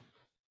edition.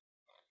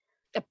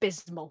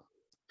 abysmal.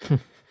 So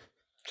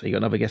you got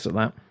another guess at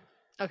that?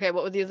 Okay,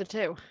 what were the other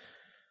two?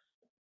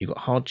 You got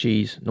hard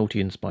cheese, naughty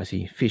and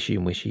spicy, fishy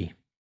and wishy,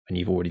 and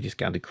you've already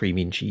discounted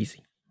creamy and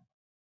cheesy.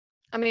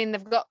 I mean,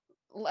 they've got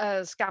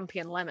scampi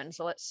and lemon,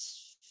 so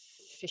let's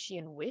fishy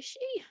and wishy.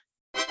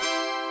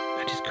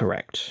 That is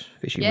correct.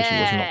 Fishy wishy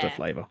was not a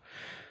flavour.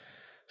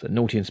 So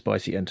naughty and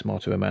spicy and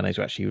tomato and mayonnaise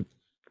were actually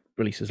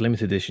released as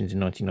limited editions in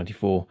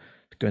 1994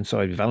 to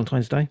coincide with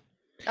Valentine's Day.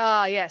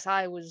 Ah, yes,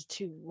 I was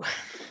too.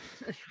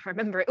 I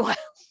remember it well.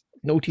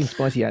 Naughty and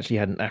spicy actually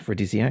had an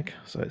aphrodisiac,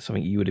 so it's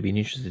something you would have been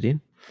interested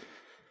in.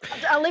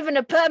 I live in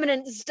a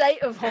permanent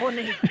state of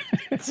horny.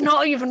 It's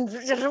not even.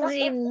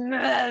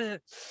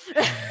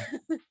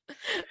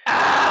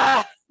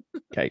 Ah!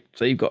 Okay,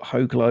 so you've got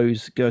hoe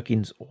clothes,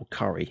 gherkins, or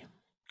curry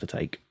to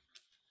take.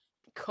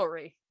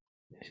 Curry.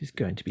 This is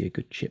going to be a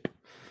good chip.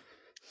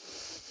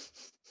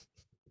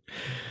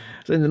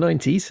 So in the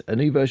 90s, a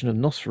new version of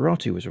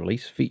Nosferatu was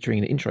released, featuring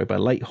an intro by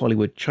late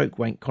Hollywood choke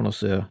wank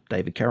connoisseur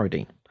David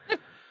Carradine.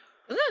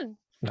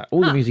 Now,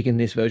 all the music in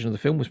this version of the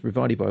film was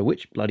provided by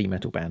which bloody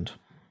metal band?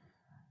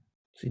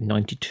 It's in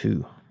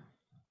 92.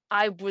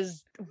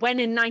 When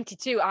in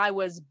 92, I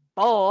was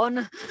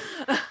born.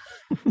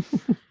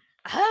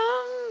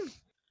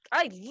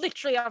 I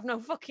literally have no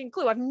fucking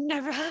clue. I've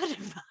never heard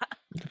of that.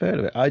 I've heard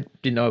of it. I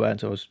didn't know about it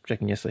until I was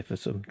checking yesterday for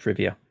some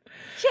trivia.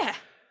 Yeah.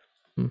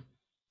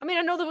 I mean,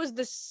 I know there was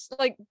this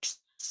like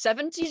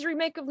 70s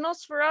remake of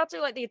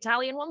Nosferatu, like the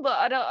Italian one,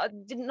 but I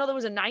didn't know there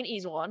was a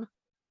 90s one.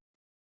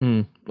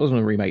 It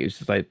wasn't a remake, it was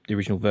just like the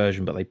original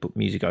version, but they put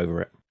music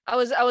over it. I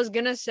was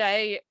gonna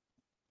say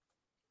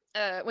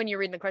when you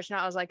were reading the question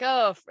out, I was like,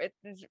 oh, it's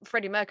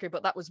Freddie Mercury,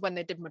 but that was when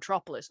they did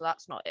Metropolis, so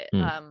that's not it.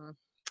 I'm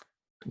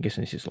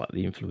guessing it's just like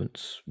the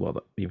influence,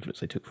 the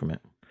influence they took from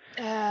it.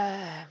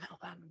 Metal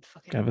band,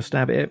 fucking. Have a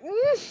stab at it.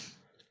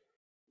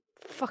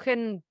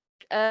 Fucking.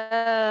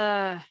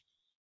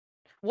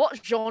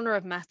 What genre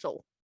of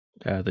metal?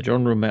 The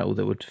genre of metal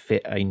that would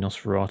fit a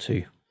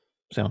Nosferatu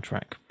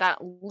soundtrack. That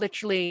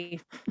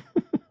literally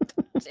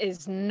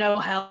is no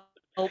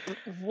help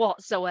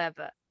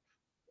whatsoever.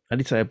 I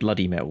did say a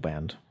bloody metal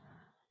band.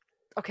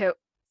 Okay.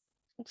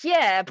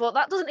 Yeah, but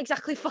that doesn't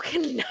exactly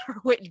fucking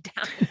narrow it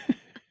down.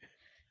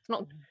 It's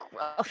not.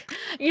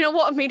 You know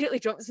what immediately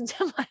jumps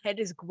into my head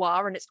is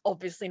Gwar, and it's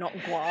obviously not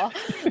Gwar.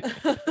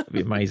 That'd be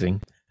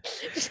amazing.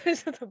 Just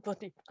the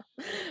bloody.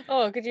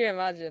 Oh, could you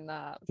imagine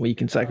that? Well, you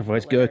can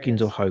sacrifice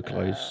gherkins or hoe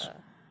clothes.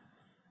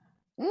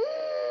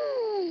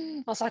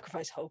 I'll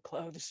sacrifice hoe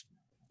clothes.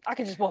 I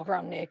can just walk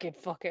around naked.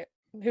 Fuck it.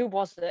 Who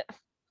was it?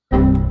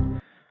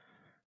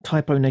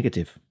 Typo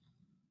negative.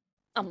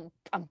 I'm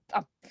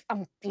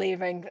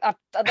leaving. I've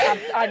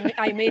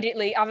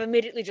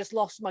immediately just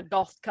lost my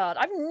goth card.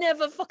 I've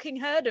never fucking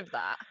heard of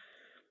that.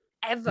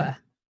 Ever.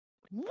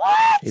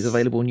 What? It's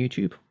available on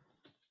YouTube.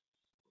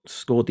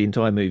 Scored the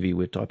entire movie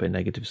with typo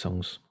negative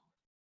songs.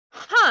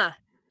 Huh.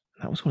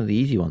 That was one of the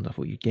easy ones I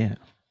thought you'd get.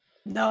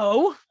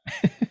 No.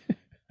 I've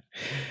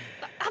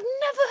never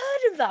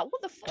heard of that.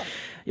 What the fuck?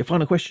 Your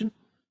final question?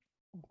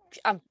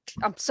 I'm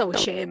so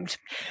ashamed.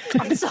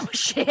 I'm so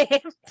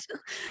ashamed.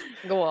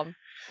 Go on.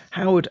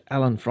 Howard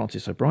Allen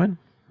Francis O'Brien,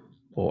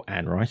 or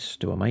Anne Rice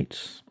to our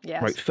mates,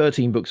 wrote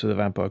 13 books of the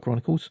Vampire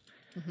Chronicles.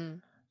 Mm-hmm.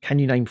 Can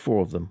you name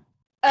 4 of them?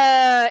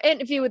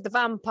 Interview with the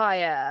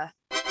Vampire,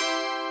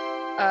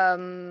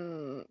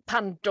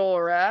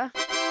 Pandora,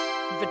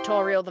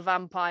 Vittorio the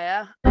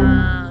Vampire,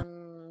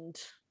 and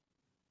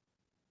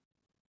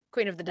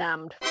Queen of the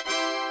Damned.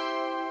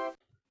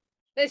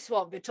 This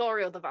one,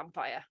 Vittorio the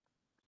Vampire.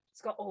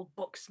 It's got old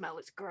book smell.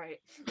 It's great.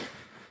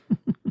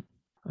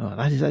 Oh,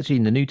 that is actually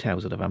in the New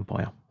Tales of the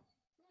Vampire.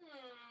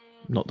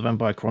 Not the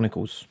Vampire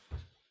Chronicles.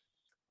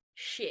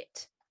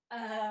 Shit.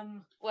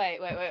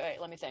 Wait.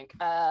 Let me think.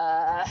 So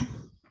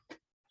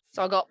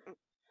I got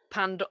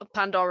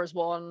Pandora's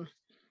one,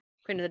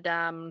 Queen of the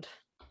Damned.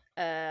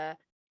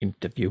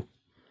 Interview.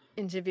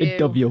 Is it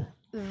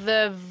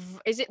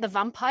the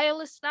Vampire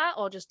Lestat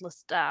or just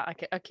Lestat?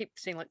 I keep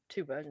seeing like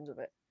 2 versions of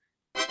it.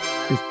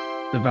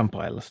 The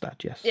Vampire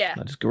Lestat, yes. Yeah.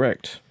 That is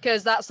correct.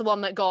 Because that's the one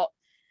that got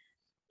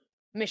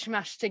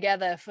mishmashed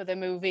together for the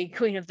movie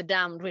Queen of the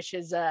Damned, which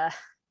is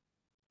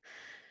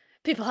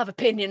people have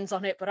opinions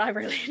on it, but I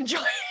really enjoy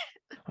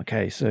it.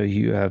 Okay, so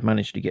you have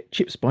managed to get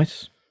Chip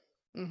Spice,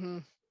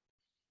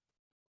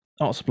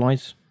 art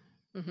supplies,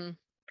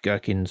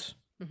 gherkins,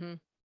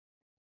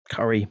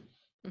 curry,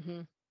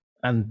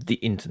 and the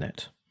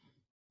internet.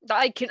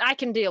 I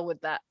can deal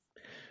with that.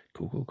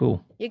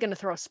 Cool. You're gonna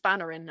throw a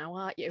spanner in now,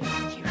 aren't you?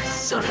 You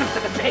son of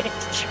a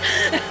bitch.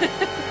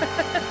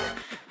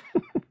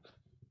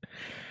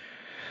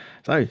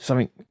 So,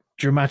 something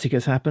dramatic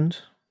has happened.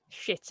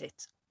 Shit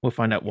it. We'll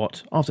find out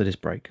what after this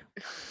break.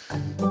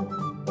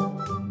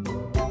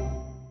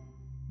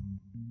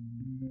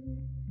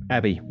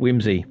 Abby,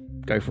 Whimsy,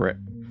 go for it.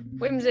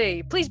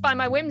 Whimsy, please buy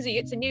my Whimsy.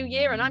 It's a new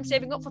year and I'm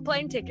saving up for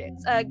plane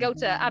tickets. Go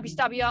to Abby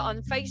Stabby Art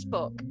on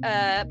Facebook.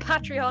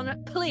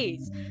 Patreon,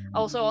 please.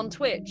 Also on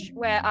Twitch,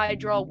 where I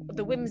draw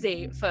the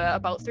Whimsy for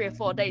about 3 or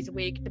 4 days a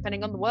week,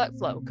 depending on the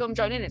workflow. Come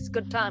join in. It's a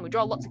good time. We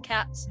draw lots of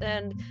cats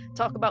and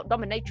talk about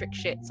dominatrix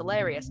shit. It's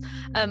hilarious.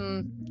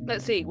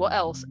 Let's see, what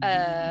else?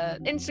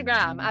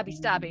 Instagram, Abby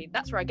Stabby.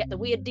 That's where I get the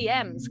weird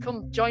DMs.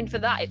 Come join for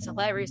that. It's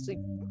hilariously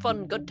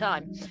fun, good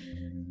time.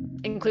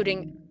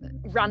 Including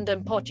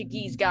random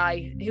Portuguese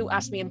guy who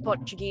asked me in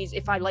Portuguese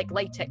if I like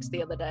latex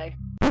the other day.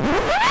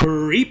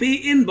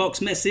 Creepy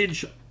inbox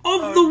message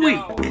of the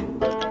week.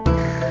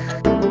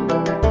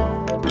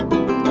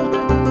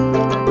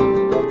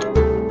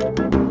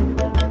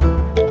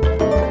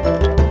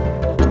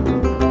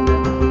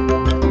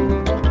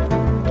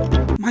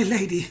 My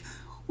lady,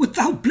 would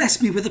thou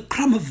bless me with a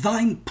crumb of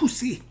thine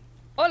pussy?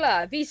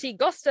 Hola, Visi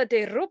Gosta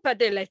de Rupa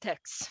de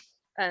Latex.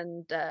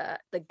 And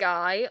the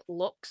guy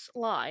looks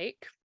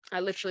like, I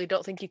literally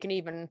don't think you can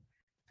even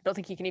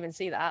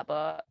see that,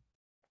 but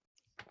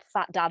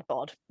fat dad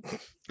bod.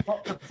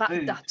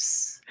 Fat dad.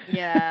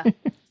 Yeah.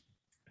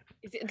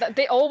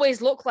 They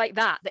always look like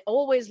that. They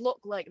always look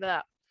like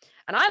that.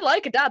 And I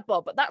like a dad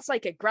bod, but that's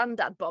like a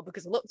granddad bod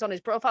because I looked on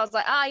his profile. I was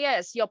like,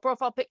 yes, your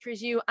profile picture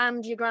is you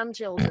and your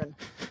grandchildren.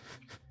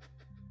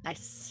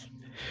 Nice.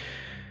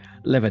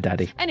 Leather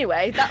daddy.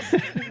 Anyway, that's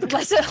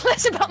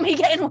less about me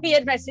getting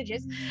weird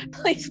messages.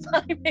 Please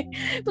buy me.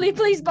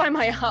 Please buy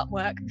my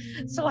artwork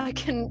so I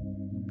can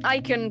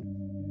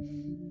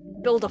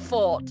build a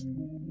fort.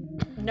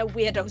 No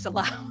weirdos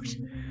allowed.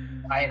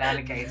 Buy an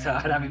alligator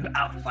and have him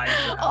outside.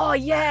 Oh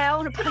yeah, I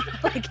want to buy an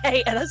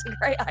alligator. That's a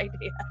great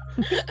idea.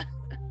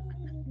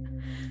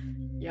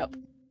 Yep.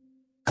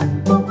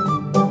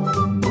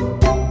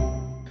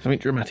 Something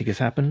dramatic has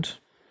happened.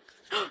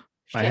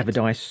 I have a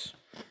dice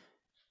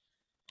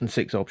and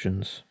 6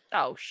 options.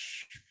 Oh,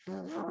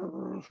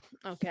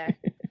 okay.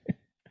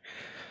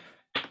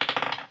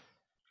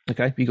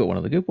 Okay, you got one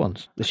of the good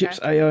ones. The ship's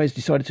AI has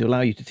decided to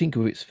allow you to tinker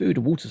with its food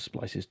and water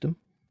supply system.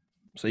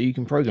 So you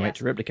can program it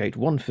to replicate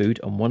one food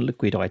and one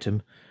liquid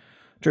item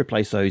to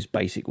replace those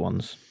basic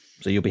ones.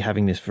 So you'll be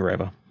having this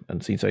forever.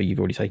 And so you've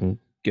already taken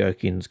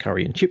gherkins,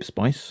 curry and chip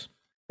spice.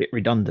 Bit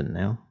redundant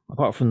now,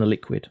 apart from the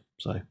liquid.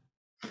 So.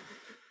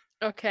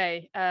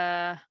 Okay.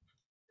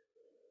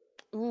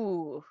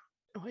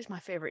 What is my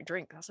favorite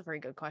drink? That's a very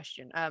good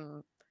question.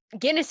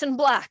 Guinness and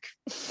black.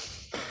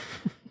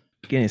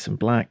 Guinness and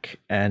black,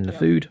 and the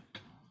food.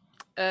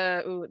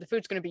 The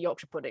food's going to be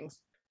Yorkshire puddings.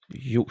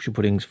 Yorkshire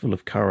puddings full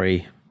of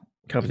curry,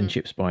 covered in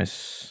chip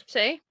spice.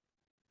 See,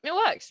 it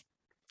works.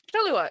 It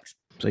totally works.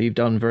 So you've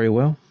done very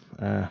well.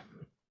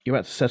 You're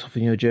about to set off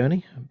on your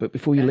journey, but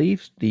before you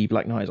leave, the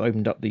Black Knight has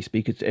opened up the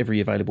speakers to every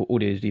available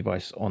audio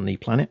device on the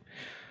planet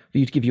for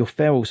you to give your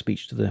farewell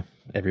speech to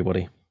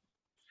everybody.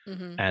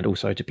 And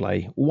also to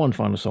play one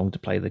final song to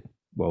play the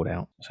world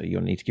out. So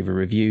you'll need to give a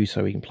review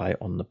so we can play it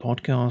on the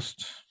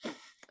podcast.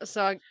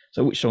 So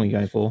which song are you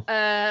going for?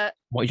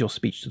 What is your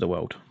speech to the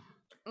world?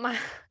 My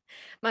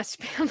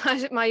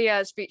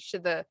speech to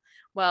the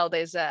world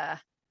is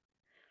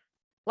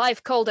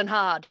life cold and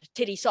hard,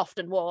 titty soft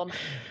and warm.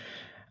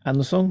 And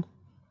the song?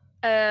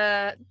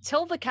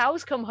 Till the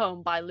Cows Come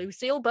Home by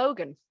Lucille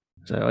Bogan.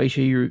 So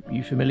Aisha,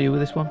 you familiar with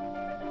this one?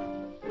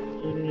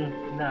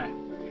 No.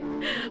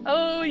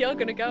 Oh, you're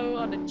gonna go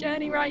on a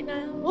journey right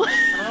now.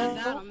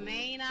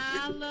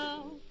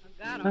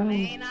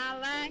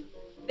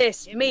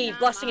 This, me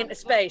blasting into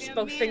space,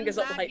 both fingers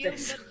up like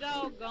this.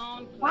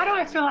 Why do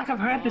I feel like I've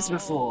heard this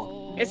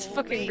before? It's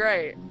fucking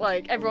great.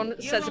 Like, everyone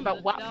says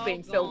about WAP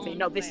being filthy.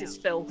 No, this is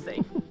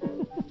filthy.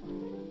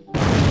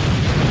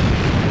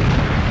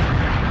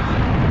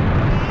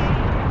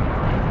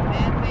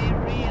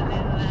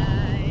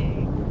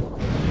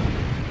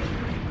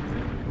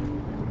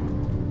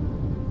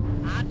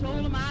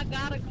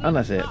 And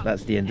that's it.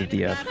 That's the end of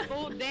the Earth.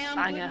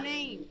 Banger.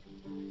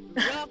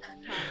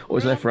 All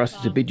is left for us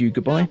is to bid you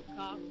goodbye.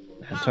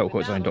 And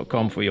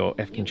TotalQuoteZone.com for your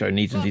F-King Show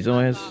needs and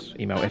desires.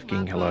 Email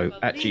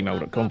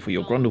fkinghello@gmail.com for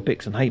your grundle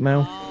pics and hate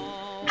mail.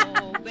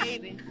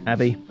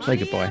 Abby, say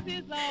goodbye.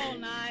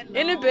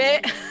 In a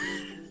bit.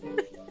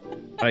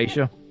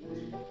 Aisha.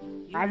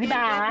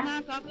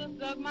 Bye-bye.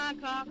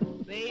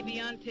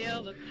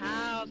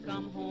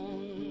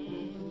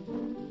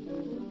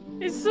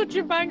 It's such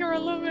a banger, I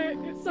love it.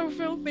 It's so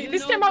filthy.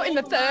 This came out in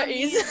the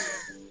 30s.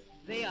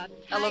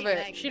 I love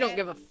it. She don't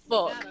give a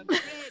fuck.